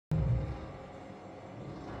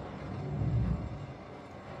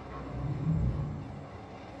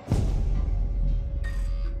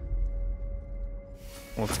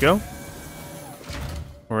Let's go.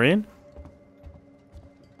 We're in.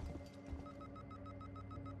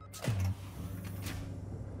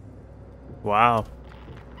 Wow.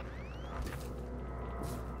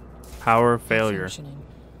 Power failure. Functioning.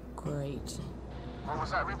 Great. What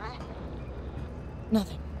was that, Ripley?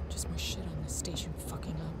 Nothing. Just more shit on this station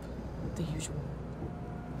fucking up. The usual.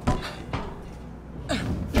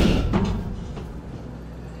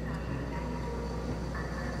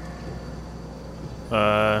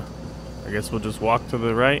 I guess we'll just walk to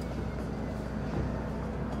the right.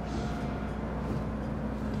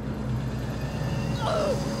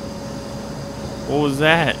 What was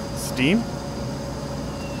that? Steam?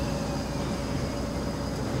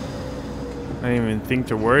 I didn't even think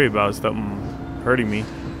to worry about something hurting me.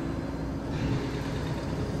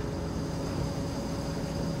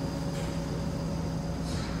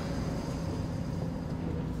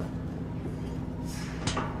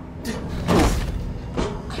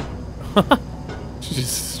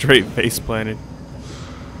 Just straight face planted.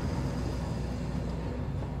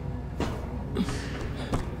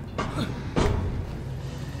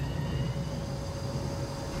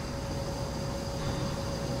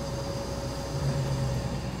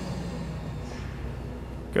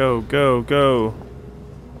 Go, go, go.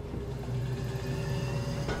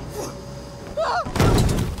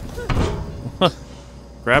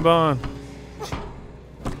 Grab on.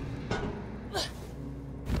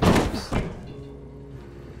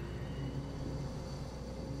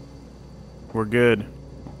 We're good.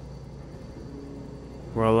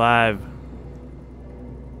 We're alive.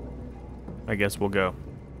 I guess we'll go.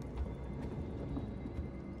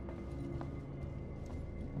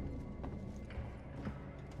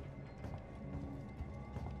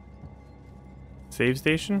 Save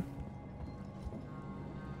station?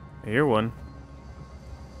 I hear one.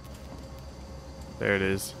 There it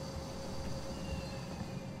is.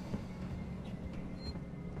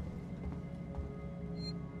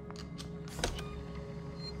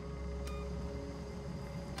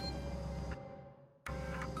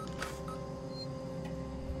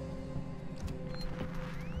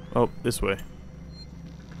 Oh, this way.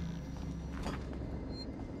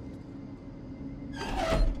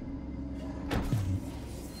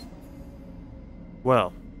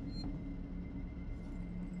 Well.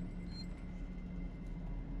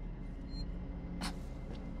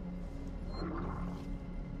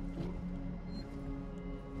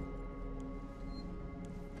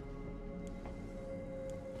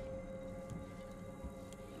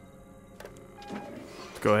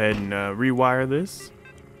 Let's go ahead and rewire this.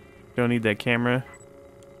 Don't need that camera.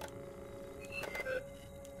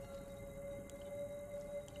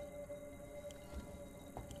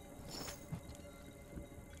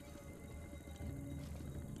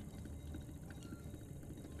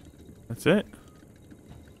 That's it.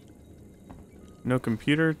 No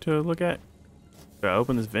computer to look at. Should I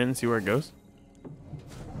open this vent and see where it goes?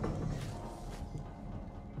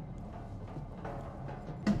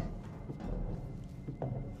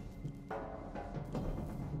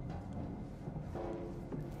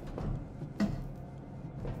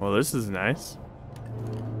 Well, this is nice.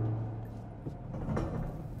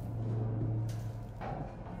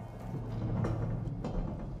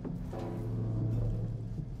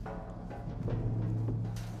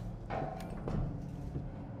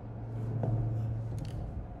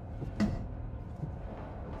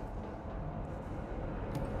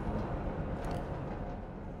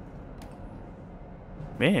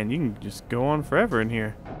 Man, you can just go on forever in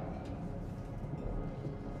here.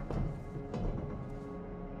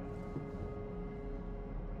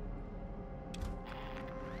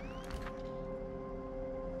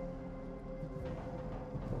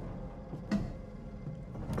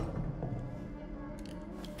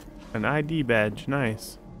 An ID badge,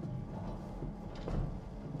 nice.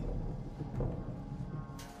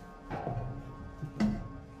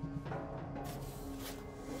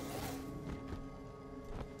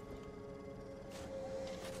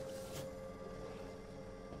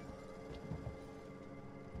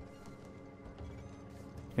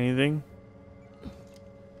 Anything?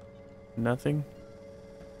 Nothing?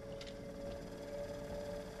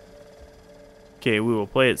 Okay, we will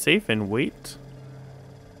play it safe and wait.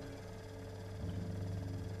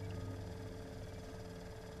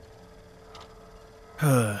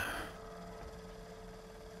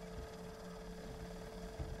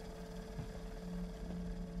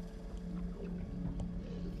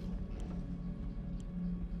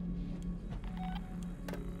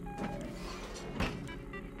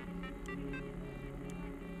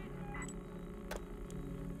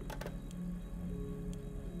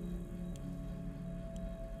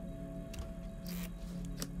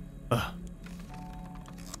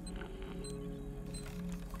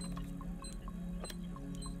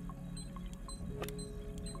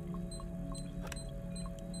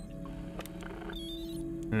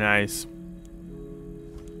 Nice.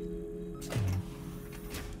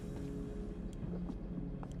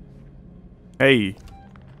 Hey.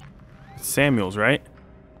 Samuels, right?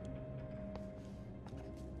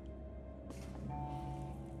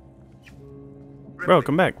 Bro,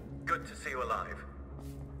 come back. Good to see you alive.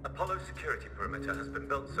 Apollo's security perimeter has been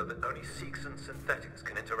built so that only Seeks and synthetics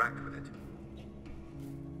can interact with it.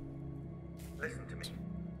 Listen to me.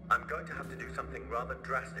 I'm going to have to do something rather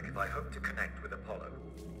drastic if I hope to connect with Apollo.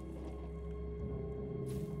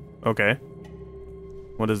 Okay.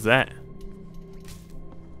 What is that?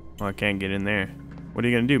 Oh, I can't get in there. What are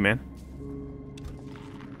you gonna do, man?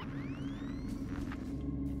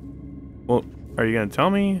 Well, are you gonna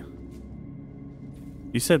tell me?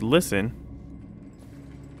 You said listen.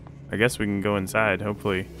 I guess we can go inside,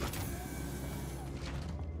 hopefully.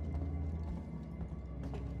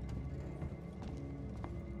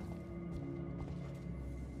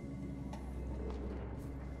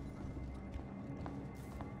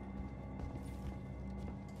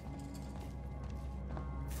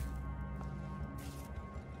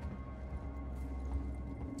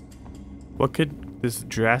 What could this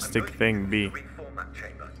drastic thing be? Reformat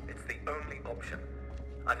chamber. It's the only option.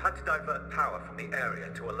 I've had to divert power from the area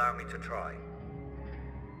to allow me to try.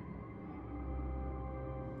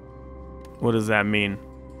 What does that mean?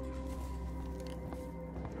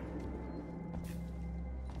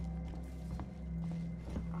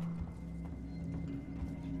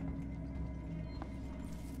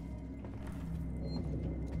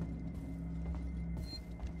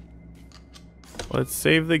 Let's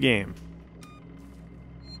save the game.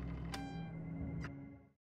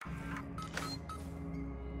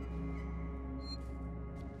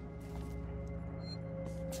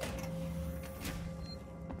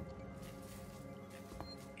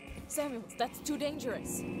 Samuels, that's too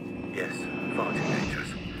dangerous. Yes, far too dangerous.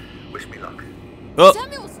 Wish me luck. Oh!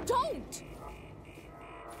 Samuels, don't!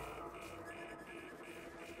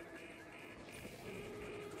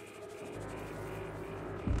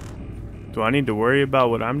 Do I need to worry about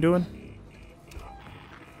what I'm doing?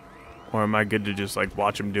 Or am I good to just like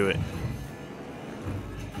watch him do it?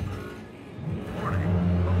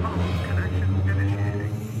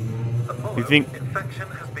 Apollo, You think- infection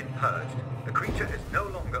has been purged. The creature is no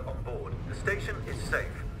longer on board. The station is safe.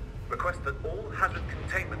 Request that all hazard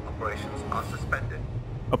containment operations are suspended.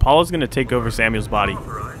 Apollo's gonna take over Samuel's body.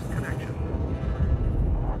 Authorized connection.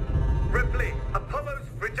 Ripley, Apollo's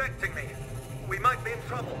rejecting me. We might be in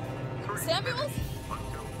trouble. Samuels?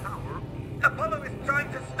 Apollo is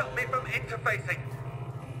trying to stop me from interfacing.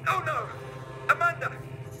 Oh no! Amanda!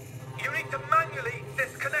 You need to manually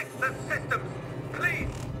disconnect the systems. Please!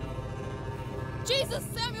 Jesus,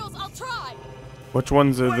 Samuels, I'll try! Which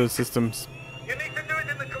ones are the systems? You need to do it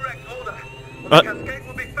in the correct order. Or the cascade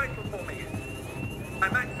will be fatal for me.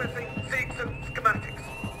 I'm accessing Seeks and schematics.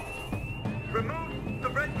 Remove the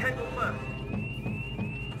red cable first.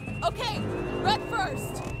 Okay, red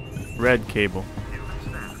first. Red cable.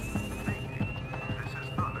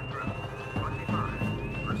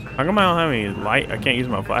 How come I don't have any light? I can't use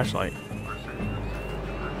my flashlight.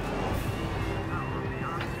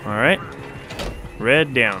 Alright.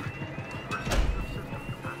 Red down.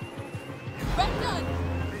 Red done.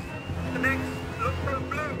 Next, look for a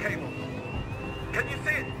blue cable. Can you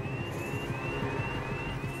see it?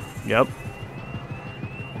 Yep.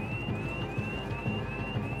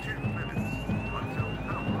 2 minutes until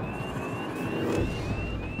power.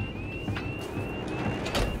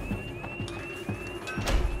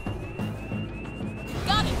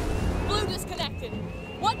 Got it. Blue disconnected.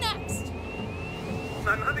 What next?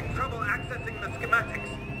 I'm having trouble accessing the schematics.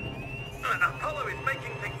 Apollo is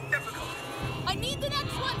making things difficult. I need the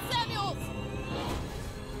next one, Samuels!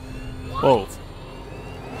 What? Whoa.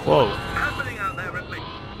 Whoa. What's happening out there, Ripley?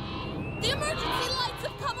 The emergency lights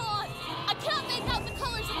have come on! I can't make out the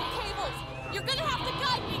colors of the cables! You're gonna have to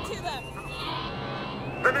guide me to them!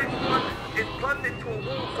 The next one is plugged into a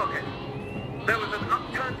wall socket. There was an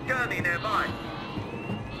upturned gurney nearby.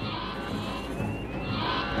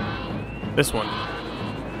 This one.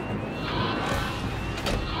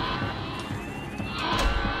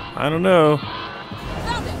 I don't know.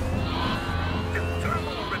 Found it! Just turn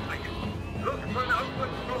more, Ripley. Look for an open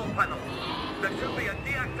floor panel. There should be a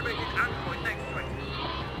deactivated android next to it.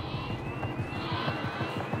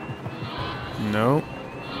 No.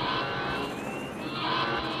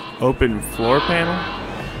 Open floor panel?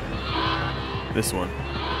 This one.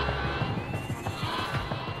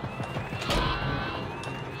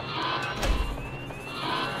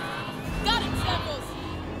 Got it, Samuels!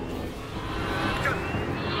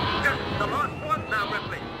 Just the last one now,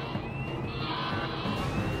 Ripley.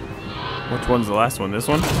 Which one's the last one? This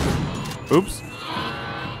one? Oops.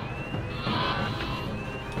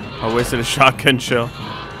 I wasted a shotgun shell.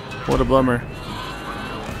 What a bummer.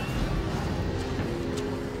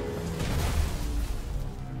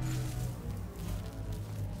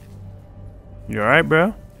 You alright,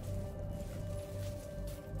 bro?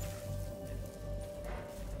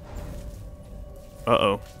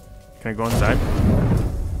 Uh-oh. Can I go inside?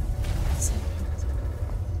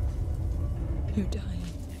 You're dying.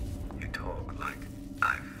 You talk like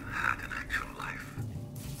I've had an actual life.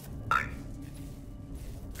 I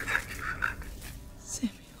thank you for that.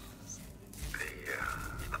 Samuels.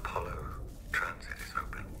 The Apollo transit is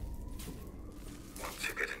open. Once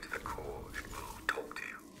you get into the core, it will talk to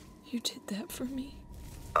you. You did that for me.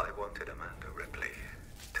 I wanted Amanda Ripley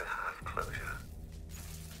to have closure.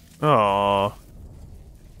 Aww.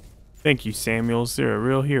 Thank you, Samuels. You're a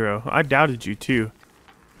real hero. I doubted you, too.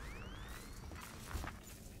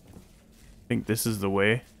 Think this is the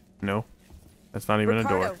way? No. That's not even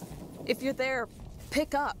Ricardo, a door. if you're there,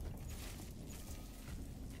 pick up.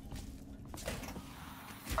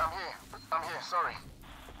 I'm here, sorry.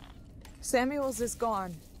 Samuels is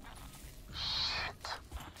gone. Shit.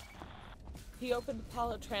 He opened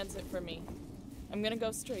Apollo Transit for me. I'm gonna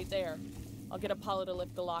go straight there. I'll get Apollo to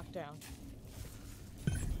lift the lockdown.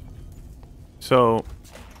 So,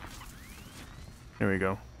 here we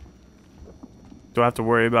go. Do I have to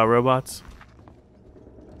worry about robots?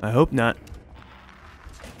 I hope not.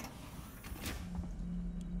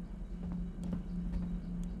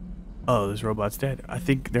 Oh, this robot's dead. I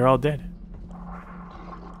think they're all dead.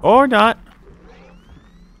 Or not.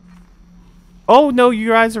 Oh, no,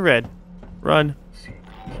 your eyes are red. Run.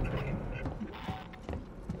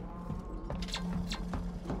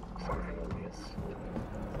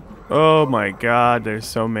 Oh my god, there's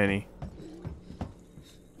so many.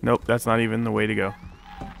 Nope, that's not even the way to go.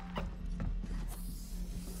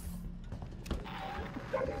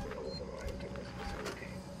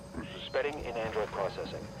 Suspending in Android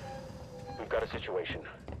processing. We've got a situation.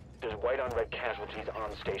 There's white on red casualties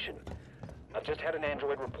on station. I've just had an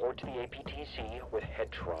android report to the APTC with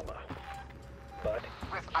head trauma. But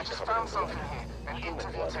Rick, I just found something here. An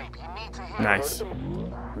interview tape. You need to hear Nice.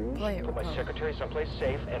 Play it, Put my Ricardo. secretary someplace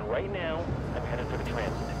safe, and right now, I'm headed for the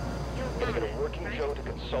transit. Gonna get a working Joe to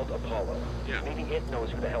consult Apollo. Yeah. Maybe it knows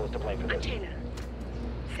who the hell is to blame for I'm this. Taylor.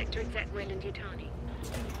 Sector Exec Wayland Yutani.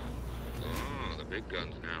 Oh, the big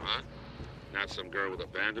guns now, huh? Not some girl with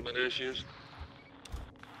abandonment issues?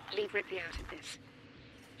 Leave Ripley out of this.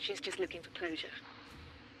 She's just looking for closure.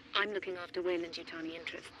 I'm looking after Wayland Yutani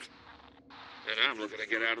interests. And I'm looking to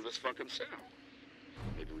get out of this fucking cell.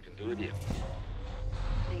 Maybe we can do a deal.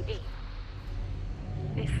 Maybe.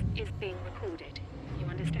 This is being recorded. You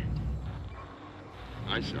understand?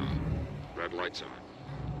 I saw. Red lights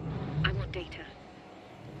on. I want data.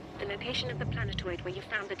 The location of the planetoid where you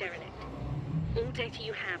found the derelict. All data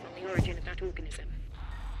you have on the origin of that organism.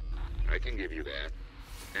 I can give you that.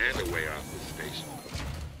 And a way off this station.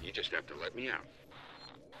 You just have to let me out.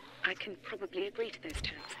 I can probably agree to those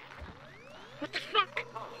terms. What the fuck?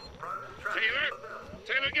 Taylor!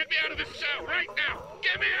 Taylor, get me out of this cell right now!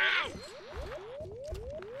 Get me out!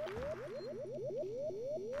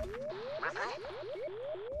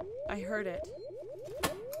 I heard it.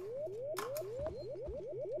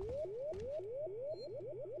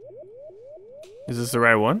 Is this the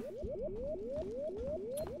right one?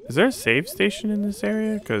 Is there a save station in this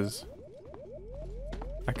area? Because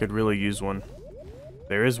I could really use one.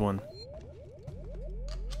 There is one.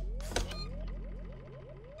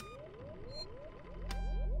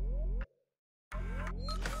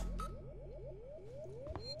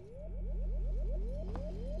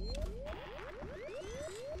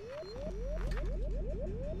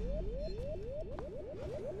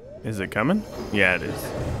 Is it coming? Yeah, it is.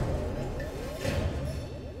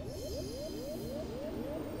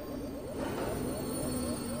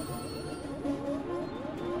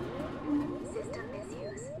 System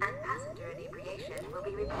misuse and passenger inebriation will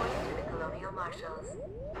be reported to the Colonial Marshals.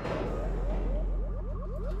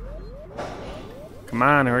 Come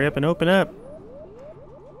on, hurry up and open up.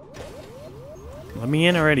 Let me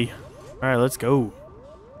in already. Alright, let's go.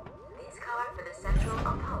 This car for the Central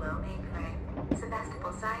Apollo mainframe,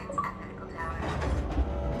 Sebastopol Science and Medical Tower.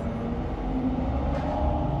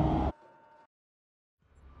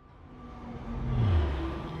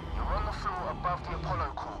 You're on the floor above the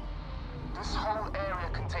Apollo core. This whole area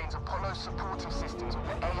contains Apollo supportive systems with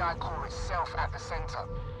the AI core itself at the center.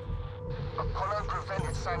 Apollo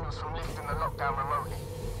prevented Samuels from lifting the lockdown remotely,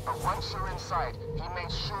 but once you're inside, he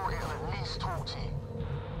made sure it'll at least talk to you.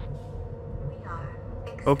 We are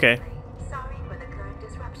Okay. extremely sorry for the current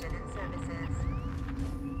disruption in services.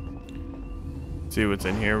 See what's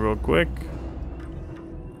in here real quick.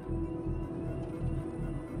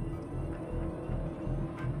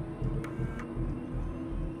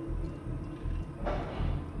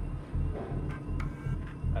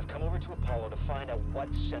 I've come over to Apollo to find out what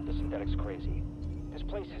sent the synthetics crazy. This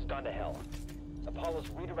place has gone to hell. Apollo's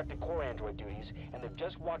redirected core android duties, and they've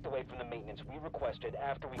just walked away from the maintenance we requested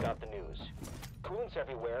after we got the news. Coolant's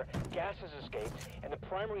everywhere, gas has escaped, and the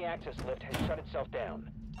primary access lift has shut itself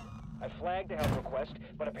down. I flagged a help request,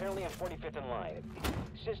 but apparently I'm 45th in line.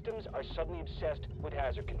 Systems are suddenly obsessed with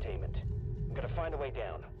hazard containment. I'm gonna find a way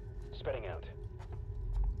down. Spitting out.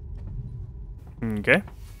 Okay.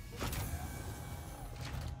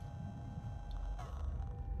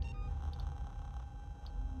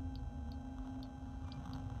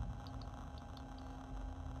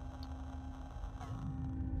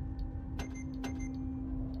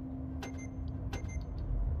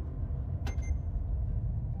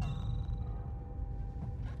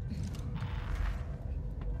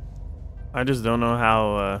 I just don't know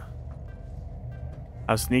how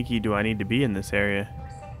sneaky do I need to be in this area. Your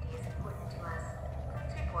safety is important to us.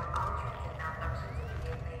 Please report all trinket malfunctions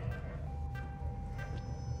immediately.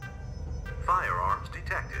 Firearms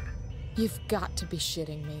detected. You've got to be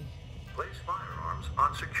shitting me. Place firearms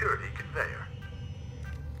on security conveyor.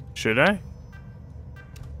 Should I?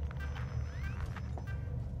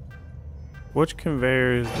 Which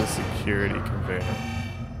conveyor is the security conveyor?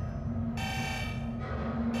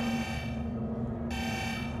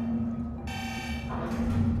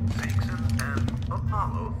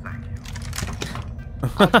 Apollo, thank you.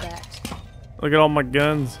 I'll bet. Look at all my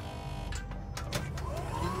guns.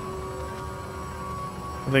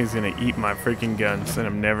 I think it's gonna eat my freaking guns, and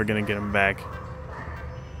I'm never gonna get them back.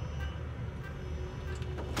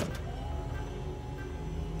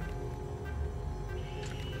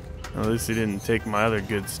 At least he didn't take my other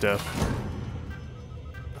good stuff.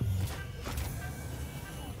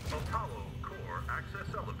 Apollo core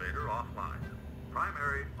access elevator offline.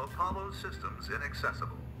 Primary Apollo systems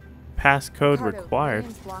inaccessible. Passcode Ricardo, required.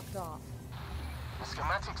 lane's blocked off. The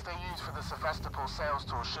schematics they use for the Sevastopol sales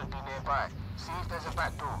tour should be nearby. See if there's a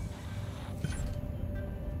back door.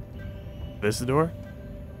 This door?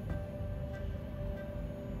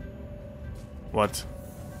 What?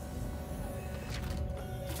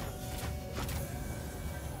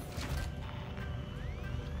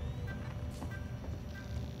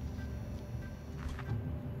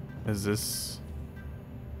 Is this?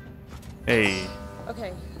 Hey.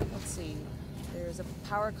 Okay, let's see. There's a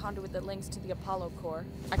power conduit that links to the Apollo core.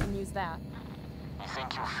 I can use that. You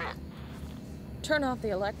think you'll fit? Turn off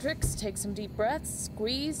the electrics, take some deep breaths,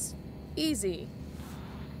 squeeze. Easy.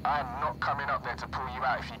 I'm not coming up there to pull you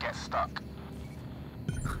out if you get stuck.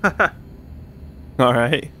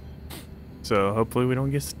 Alright. So hopefully we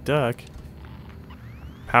don't get stuck.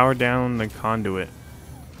 Power down the conduit.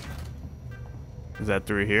 Is that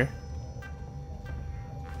through here?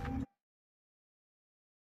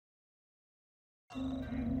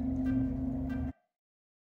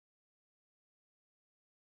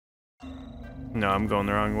 No, I'm going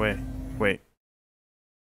the wrong way. Wait.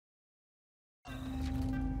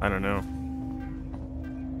 I don't know.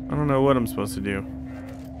 I don't know what I'm supposed to do.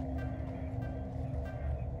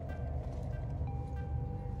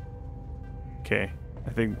 Okay. I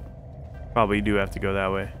think probably do have to go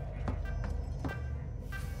that way.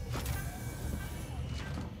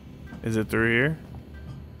 Is it through here?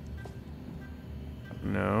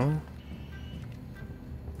 No.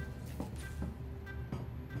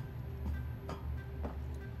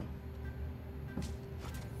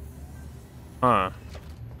 Huh.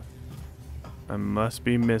 I must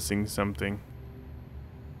be missing something.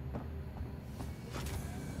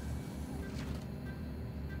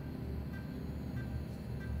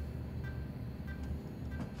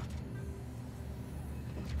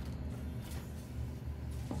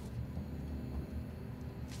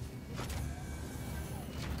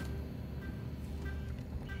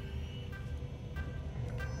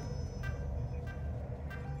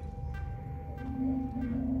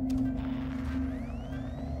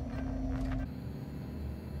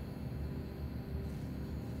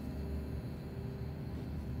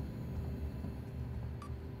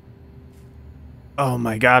 Oh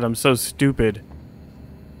my god, I'm so stupid.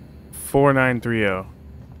 4930.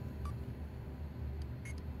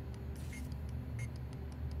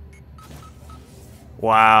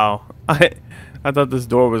 Wow. I thought this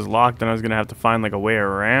door was locked and I was gonna have to find like a way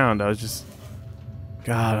around. I was just,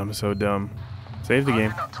 God, I'm so dumb. Save the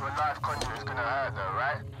game. Up to a live conduit is gonna hurt though,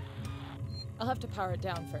 right? I'll have to power it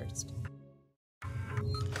down first.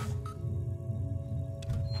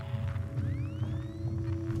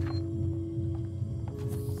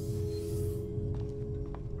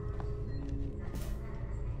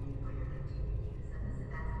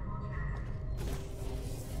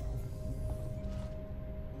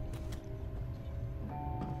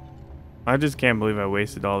 I just can't believe I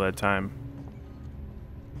wasted all that time.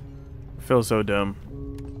 I feel so dumb.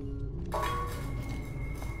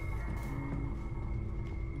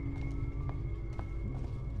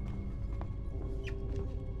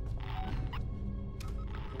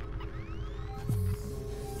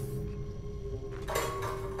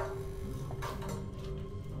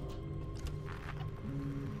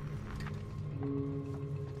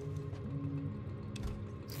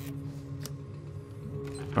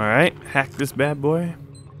 Alright, hack this bad boy.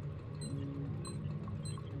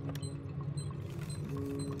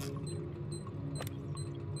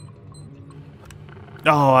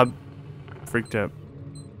 Oh, I freaked out.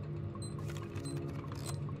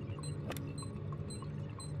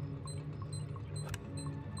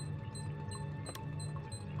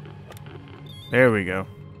 There we go.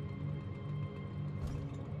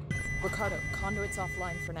 Ricardo, conduit's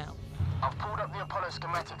offline for now. I've pulled up the Apollo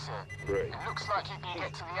schematics here. Great. It looks like you can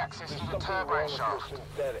get to the access There's through the something turbine wrong with shaft. your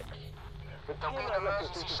synthetics. The There'll be team an I left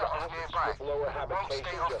emergency to shut off Africa's nearby. lower It won't habitation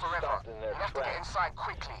stay off just forever. stopped in their You'll have to get tracks. inside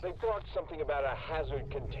quickly. They thought something about a hazard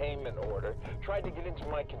containment order, tried to get into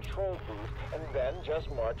my control booth, and then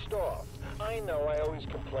just marched off. I know I always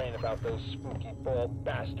complain about those spooky bald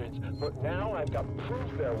bastards, but now I've got proof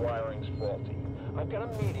their wiring's faulty. I've got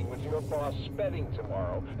a meeting with your boss Spedding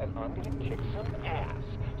tomorrow, and I'm gonna kick some ass.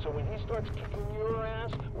 So when he starts kicking your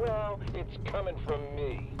ass, well, it's coming from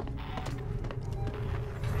me.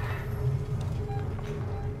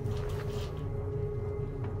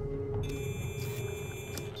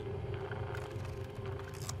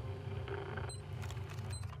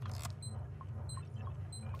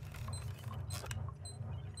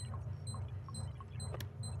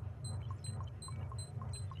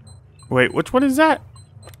 Wait, which one is that?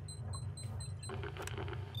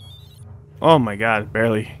 Oh my god,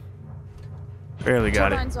 barely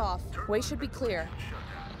got it. Turbines off. Way should be clear.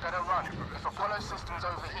 Better run. If Apollo systems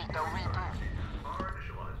overheat, they'll reboot.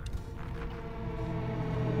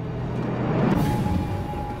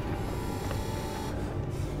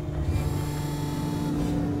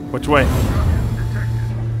 Which way?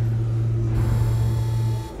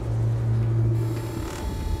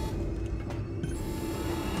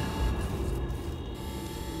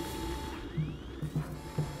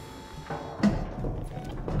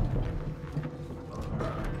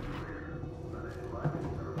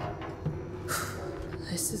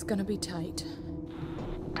 This is gonna be tight.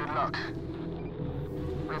 Good luck.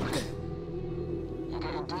 Ripley, you're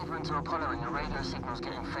getting deeper into Apollo and your radio signal's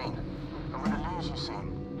getting faint. I'm gonna lose you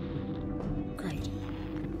soon. Great.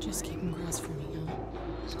 Just keep him crossed for me, huh?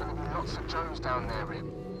 There's gonna be lots of Joes down there, Rip.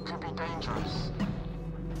 Could be dangerous.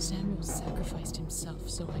 Samuel sacrificed himself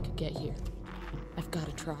so I could get here. I've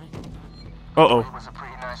gotta try. Uh-oh. He was a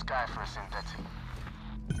pretty nice guy for a synthetic.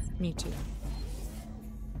 Me too.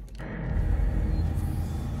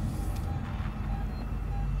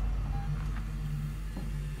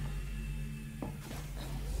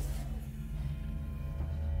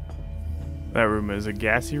 That room is a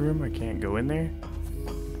gassy room. I can't go in there.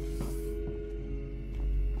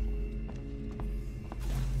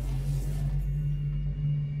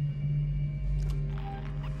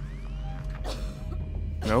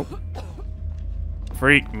 Nope.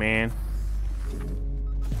 Freak, man.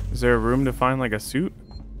 Is there a room to find like a suit?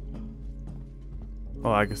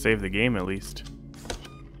 Oh, I can save the game at least.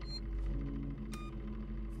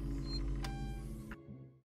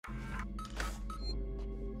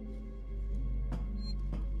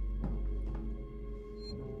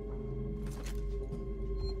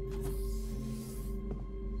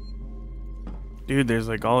 Dude, there's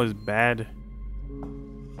like all his bad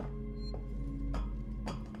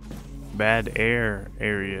air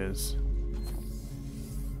areas.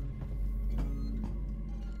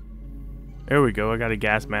 There we go, I got a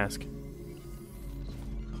gas mask.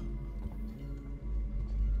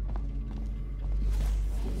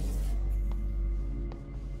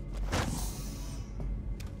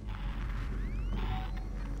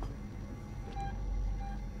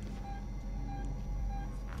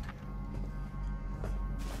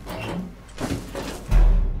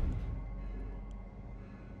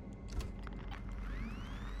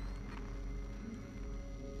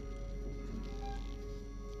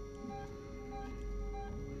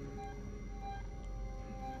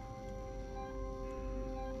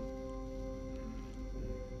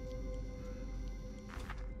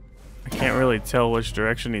 Can't really tell which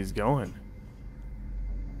direction he's going.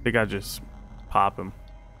 I think I just pop him.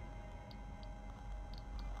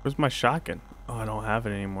 Where's my shotgun? Oh, I don't have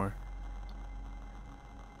it anymore.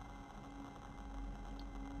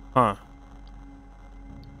 Huh.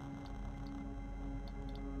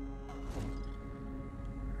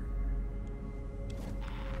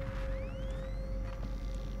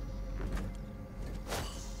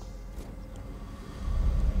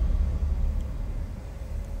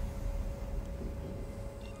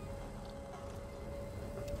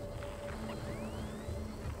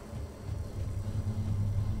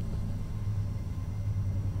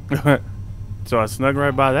 So I snuck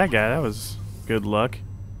right by that guy. That was good luck.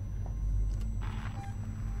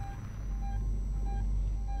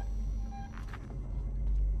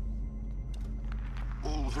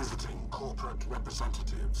 All visiting corporate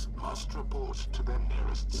representatives must report to their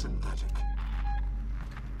nearest synthetic.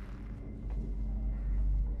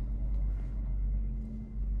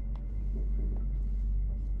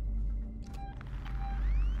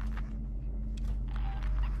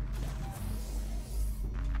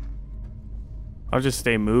 I'll just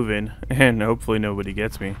stay moving and hopefully nobody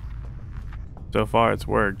gets me. So far it's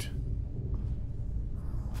worked.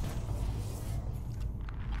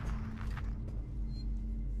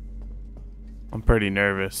 I'm pretty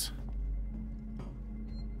nervous.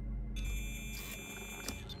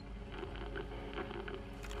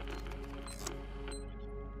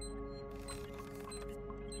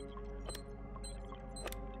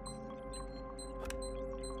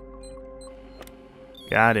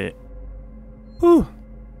 Got it. Whew.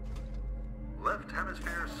 Left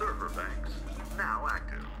hemisphere server banks now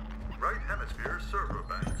active. Right hemisphere server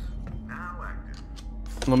banks now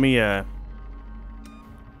active. Let me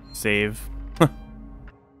save.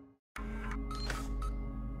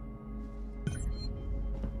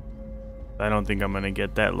 I don't think I'm gonna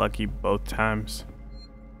get that lucky both times.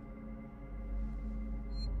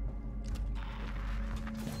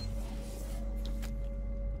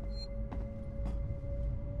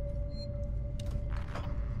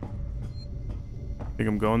 I think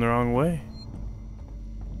I'm going the wrong way.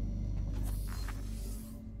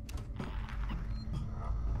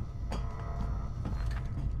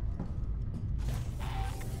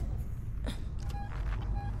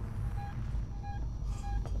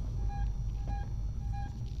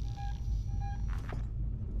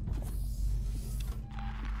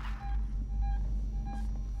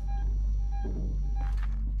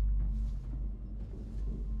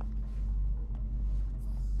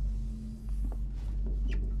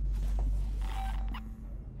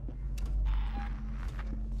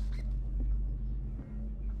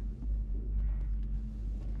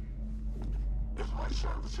 If my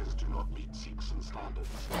services do not meet Seegson standards,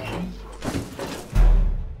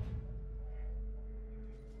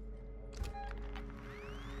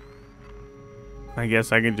 I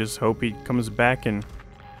guess I can just hope he comes back and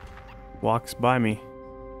walks by me.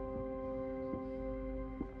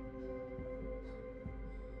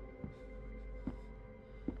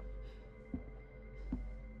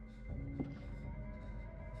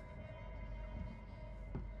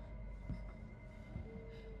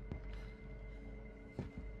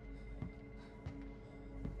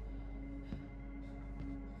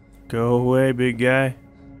 Go away, big guy.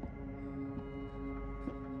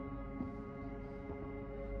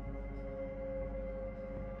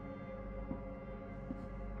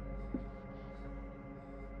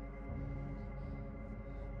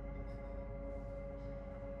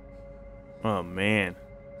 Oh, man.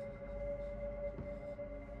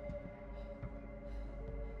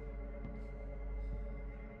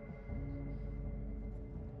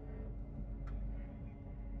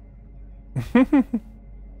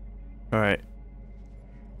 All right.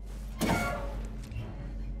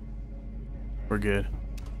 We're good.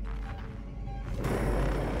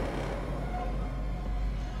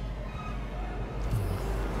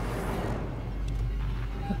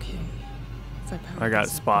 Okay. If I power I got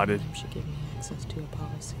this up, spotted. the should give me access to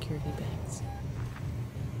Apollo's security banks.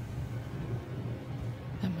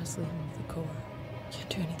 That must leave me with the core. Can't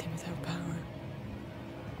do anything without power.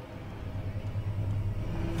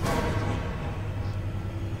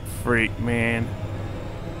 Freak, man.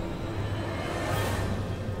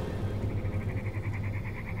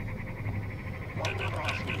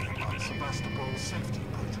 Sebastopol safety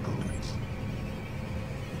protocols.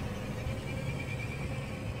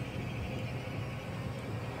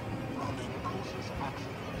 Running cautious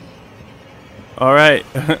action. All right,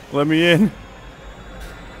 let me in.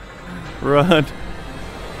 Run.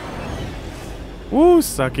 Woo,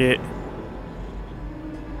 suck it.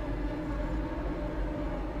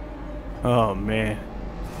 Oh, man.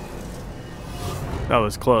 That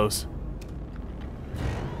was close.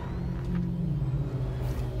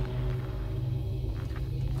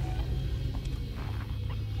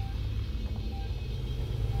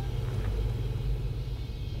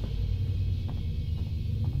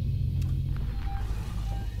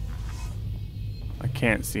 I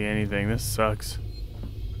can't see anything. This sucks.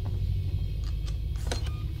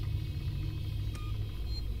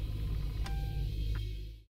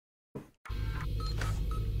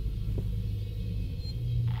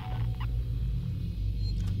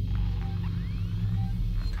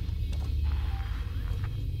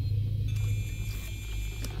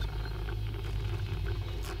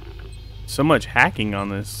 So much hacking on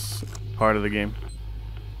this part of the game.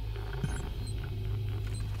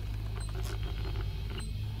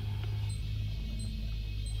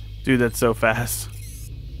 Dude, that's so fast.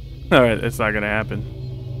 Alright, it's not gonna happen.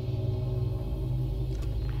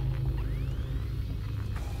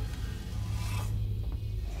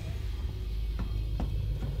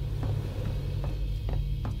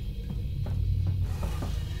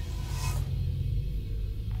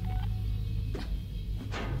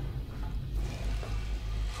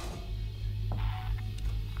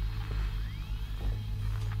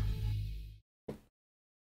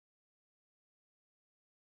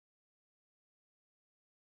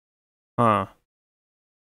 Huh.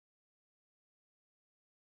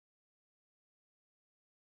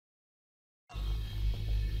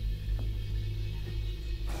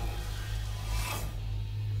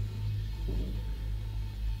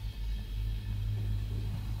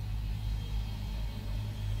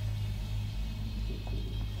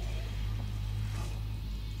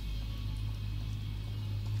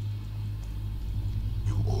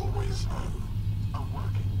 You always know. A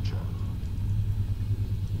working joke.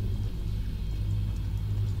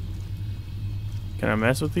 Can I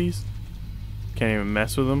mess with these? Can't even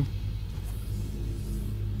mess with them.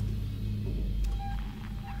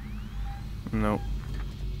 Nope.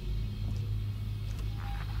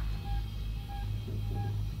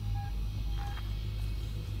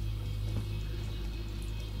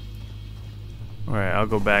 Alright, I'll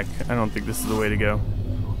go back. I don't think this is the way to go.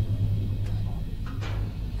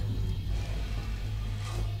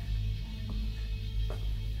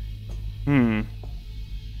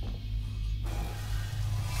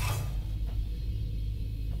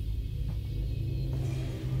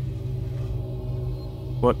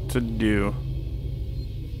 What to do?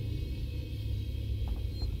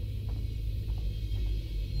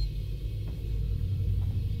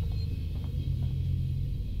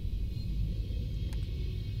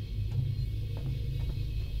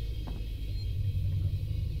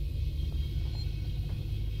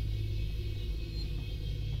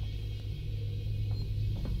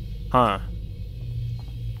 Huh.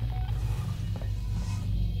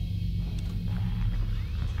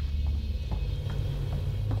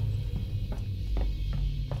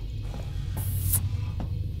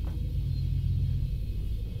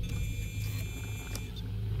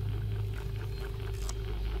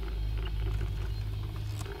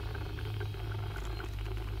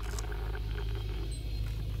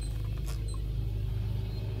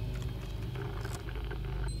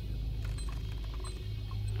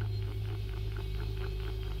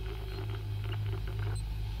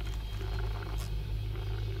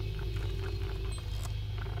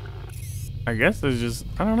 I guess there's just,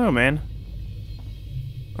 I don't know, man.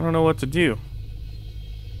 I don't know what to do.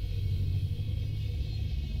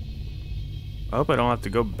 I hope I don't have to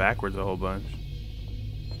go backwards a whole bunch.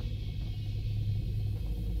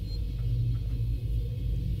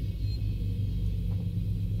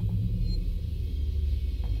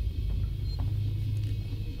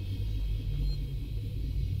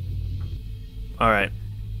 Alright.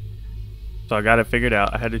 So I got it figured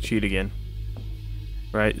out. I had to cheat again.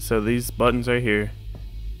 Right, so these buttons right here,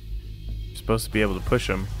 you're supposed to be able to push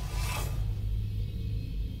them.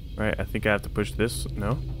 Right, I think I have to push this.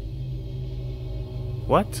 No?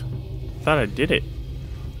 What? I thought I did it.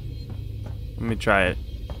 Let me try it.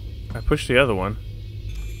 I pushed the other one.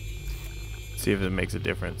 See if it makes a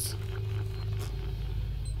difference.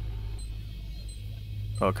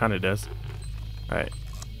 Oh, it kind of does. Alright,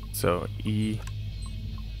 so E,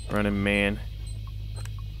 running man,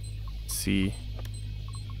 C,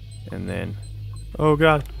 and then, oh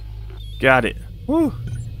god, got it. Woo!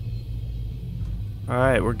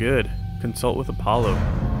 Alright, we're good. Consult with Apollo.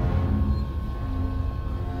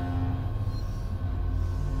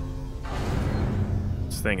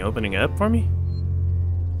 This thing opening up for me?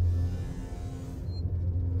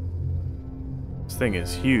 This thing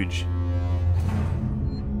is huge.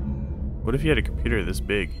 What if you had a computer this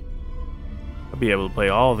big? I'd be able to play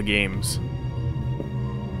all the games.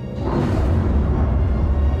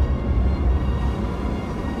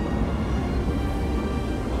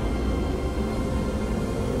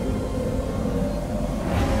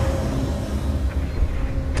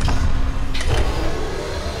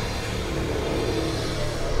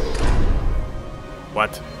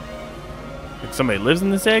 What? Like somebody lives in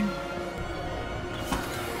this egg?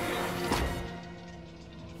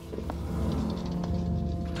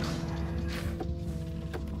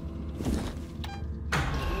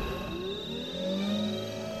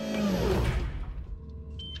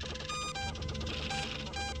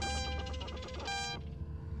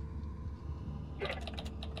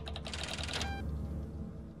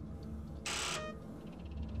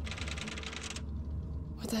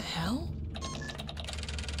 the hell?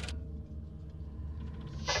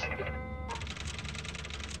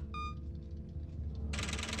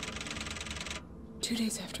 Two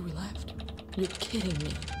days after we left. You're kidding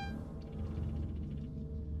me.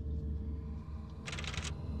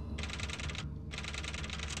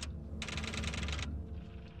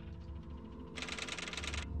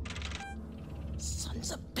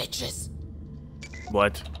 Sons of bitches.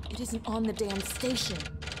 What? It isn't on the damn station.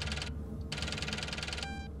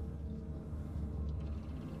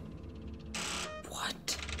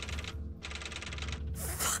 What?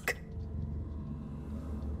 Fuck.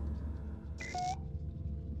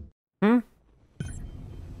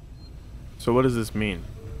 So what does this mean?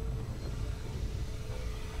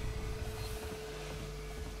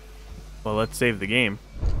 Well, let's save the game.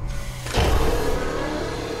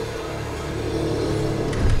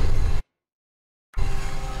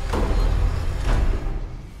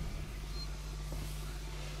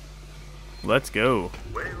 Let's go.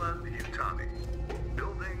 Wayland Yutani,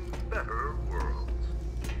 building better worlds.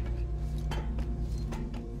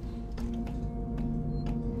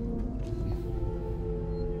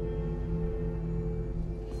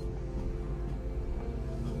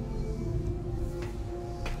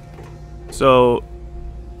 So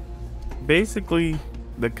basically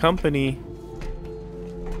the company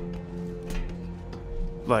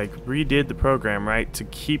like redid the program, right, to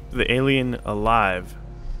keep the alien alive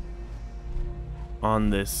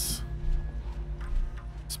on this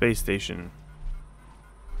space station.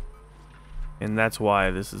 And that's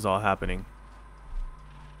why this is all happening.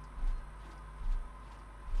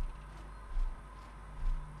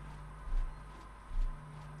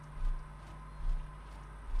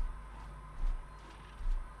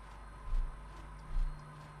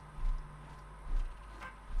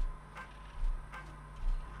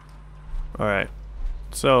 Alright,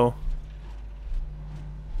 so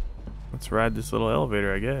let's ride this little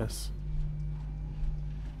elevator, I guess,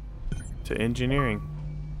 to engineering.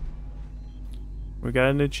 We got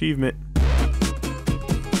an achievement.